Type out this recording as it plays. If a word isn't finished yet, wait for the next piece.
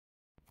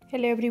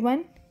Hello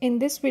everyone, in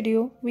this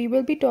video we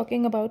will be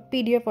talking about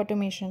PDF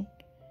automation.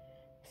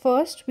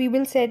 First we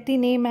will set the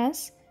name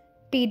as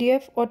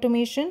PDF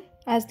automation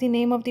as the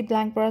name of the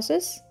blank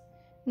process.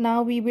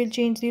 Now we will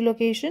change the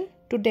location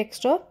to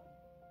desktop.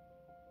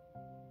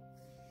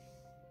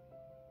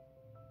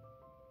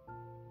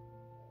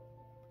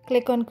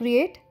 Click on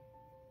create.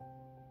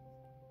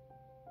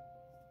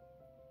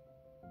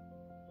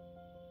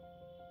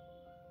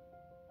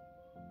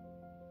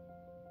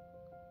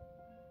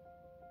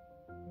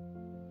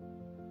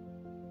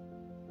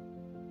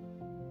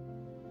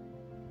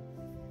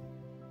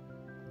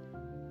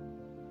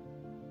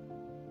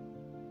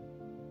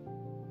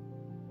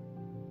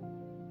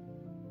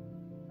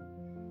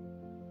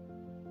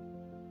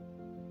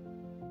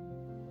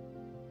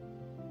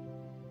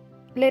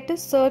 Let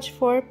us search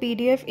for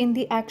PDF in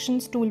the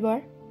Actions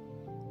toolbar,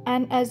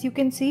 and as you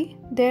can see,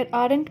 there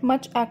aren't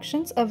much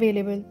actions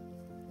available.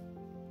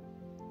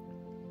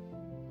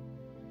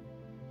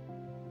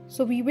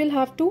 So we will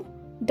have to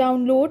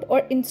download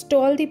or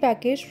install the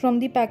package from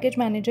the package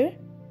manager.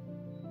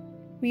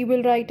 We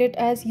will write it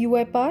as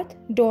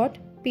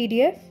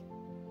UiPath.PDF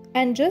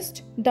and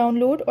just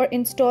download or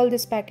install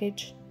this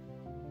package.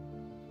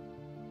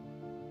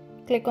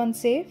 Click on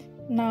save.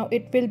 Now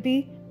it will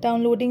be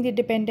downloading the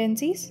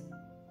dependencies.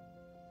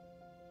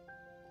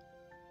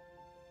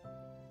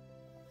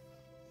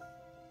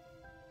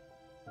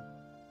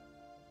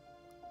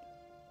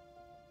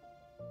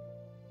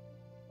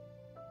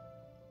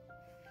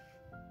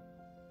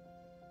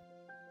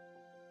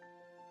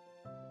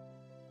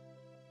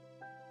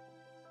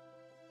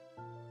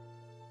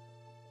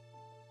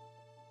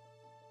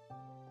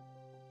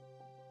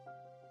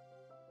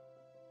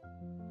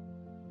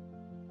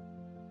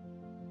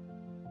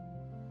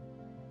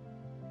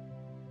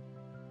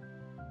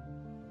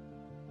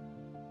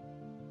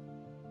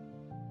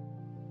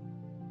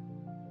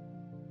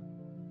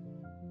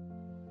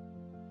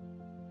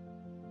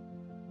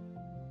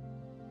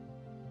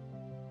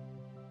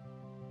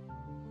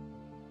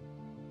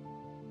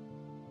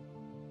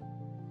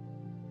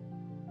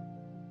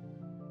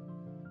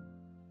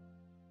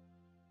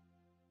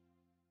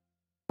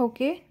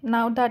 Okay,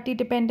 now that the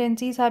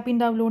dependencies have been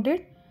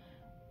downloaded,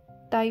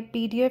 type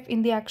PDF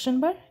in the action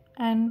bar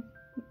and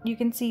you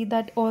can see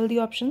that all the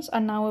options are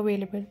now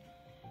available.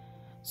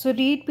 So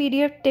read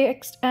PDF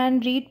text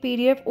and read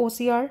PDF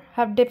OCR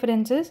have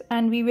differences,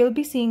 and we will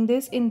be seeing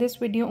this in this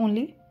video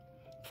only.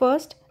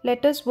 First,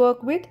 let us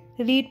work with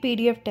read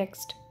PDF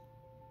text.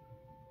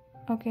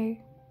 Okay.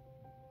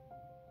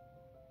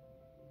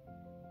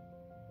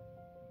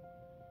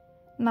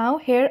 Now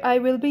here I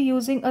will be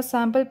using a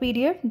sample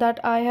PDF that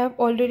I have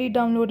already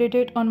downloaded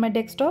it on my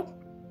desktop.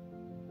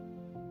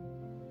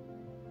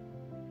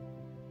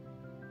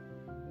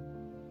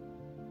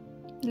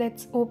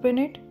 Let's open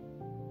it.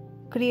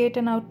 Create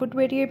an output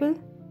variable.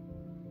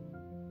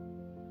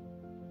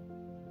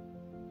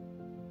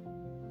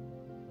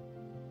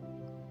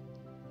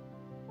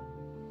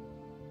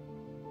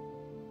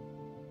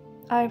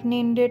 I've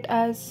named it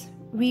as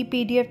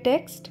vPDF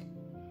text.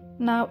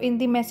 Now in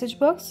the message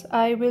box,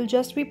 I will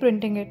just be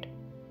printing it.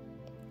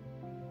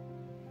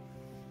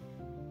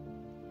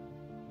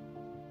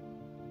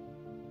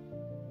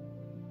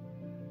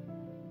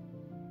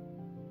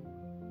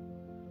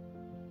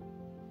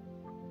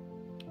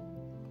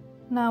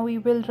 Now we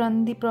will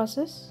run the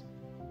process.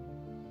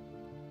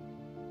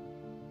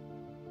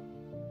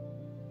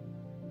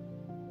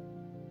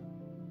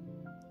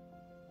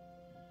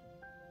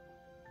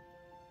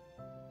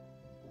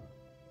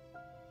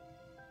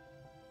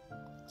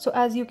 So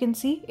as you can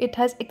see, it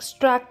has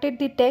extracted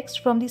the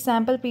text from the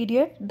sample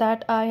PDF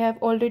that I have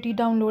already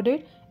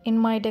downloaded in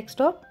my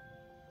desktop.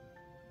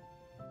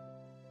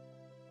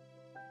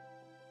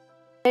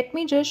 Let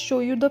me just show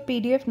you the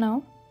PDF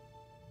now.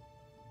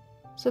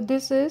 So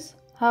this is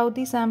how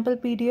the sample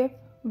PDF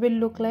will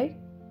look like.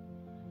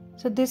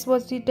 So this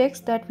was the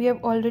text that we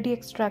have already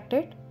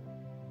extracted.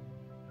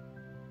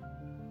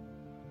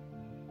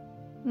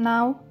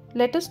 Now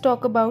let us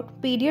talk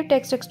about PDF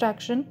text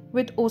extraction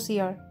with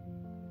OCR.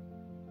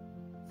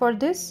 For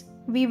this,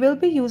 we will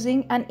be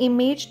using an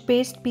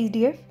image-based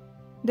PDF.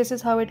 This is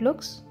how it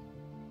looks.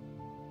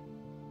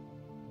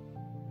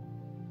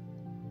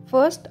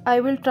 First, I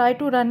will try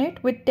to run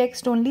it with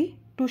text only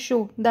to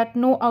show that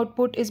no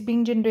output is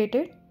being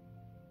generated.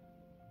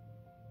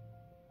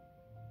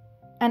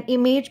 And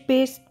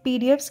image-based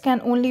PDFs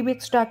can only be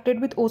extracted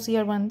with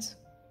OCR ones.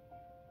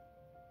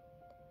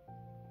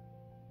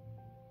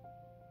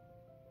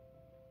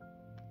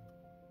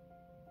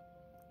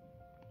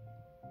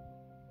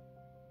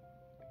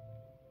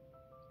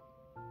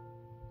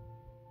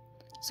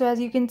 So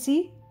as you can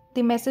see,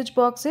 the message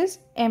box is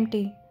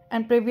empty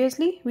and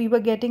previously we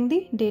were getting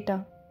the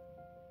data.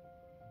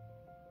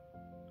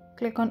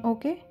 Click on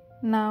OK.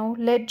 Now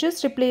let's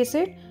just replace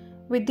it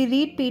with the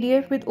read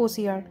PDF with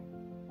OCR.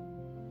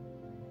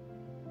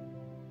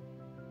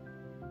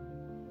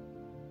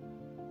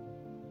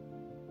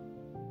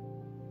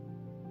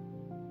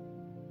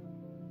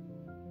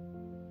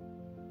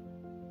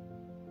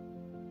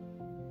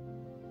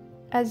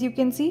 As you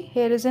can see,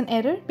 here is an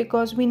error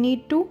because we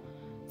need to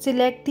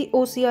select the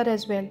OCR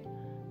as well.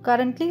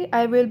 Currently,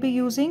 I will be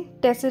using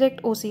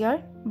Tesseract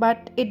OCR,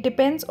 but it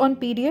depends on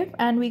PDF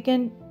and we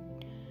can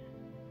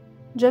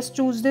just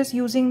choose this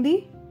using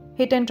the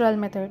hit and trial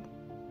method.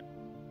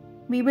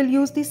 We will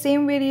use the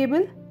same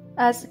variable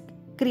as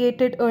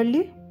created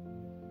earlier.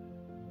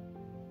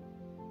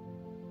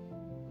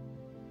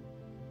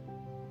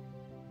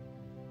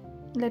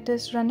 Let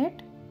us run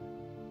it.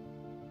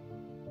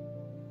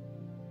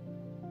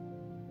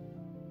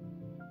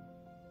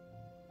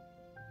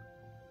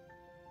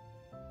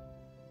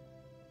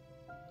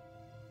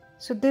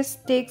 So this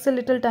takes a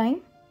little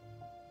time.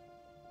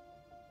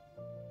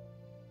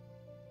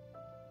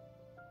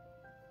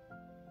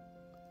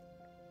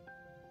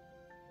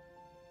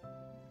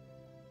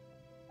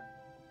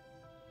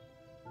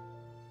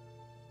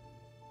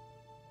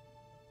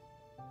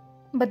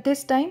 But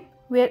this time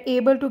we are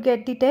able to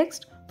get the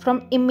text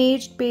from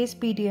image-based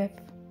PDF.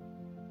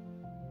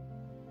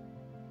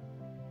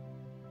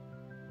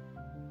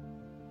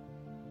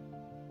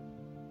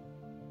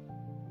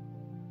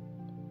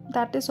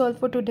 That is all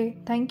for today.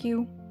 Thank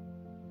you.